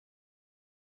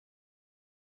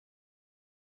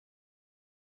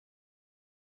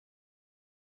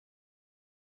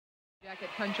Jacket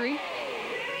country.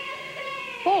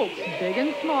 Folks, big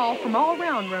and small, from all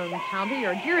around Roane County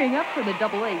are gearing up for the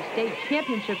AA State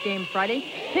Championship game Friday,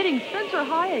 pitting Spencer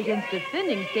High against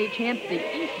defending state champs,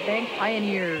 the East Bank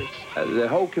Pioneers. The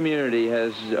whole community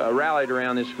has rallied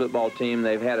around this football team.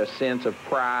 They've had a sense of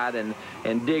pride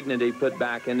and dignity put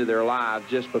back into their lives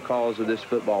just because of this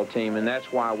football team, and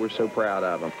that's why we're so proud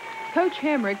of them. Coach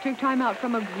Hamrick took time out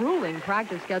from a grueling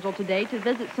practice schedule today to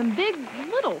visit some big,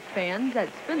 little fans at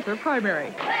Spencer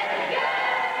Primary.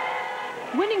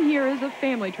 Winning here is a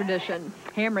family tradition.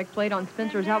 Hamrick played on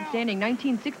Spencer's outstanding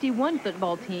 1961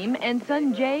 football team, and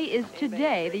son Jay is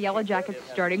today the Yellow Jackets'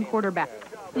 starting quarterback.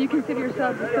 Do you consider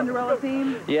yourself the Cinderella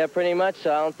team? Yeah, pretty much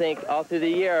so. I don't think all through the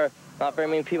year, not very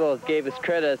many people gave us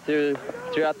credit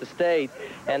throughout the state,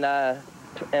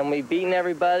 and we've beaten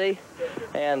everybody,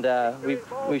 and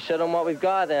we showed them what we've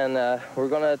got, and we're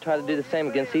going to try to do the same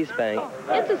against East Bank.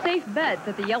 It's a safe bet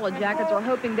that the Yellow Jackets are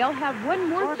hoping they'll have one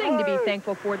more thing to be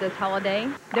thankful for this holiday,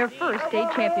 their first state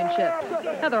championship.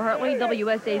 Heather Hartley,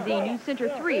 WSAZ News Center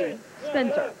 3,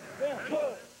 Spencer.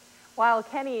 While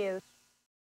Kenny is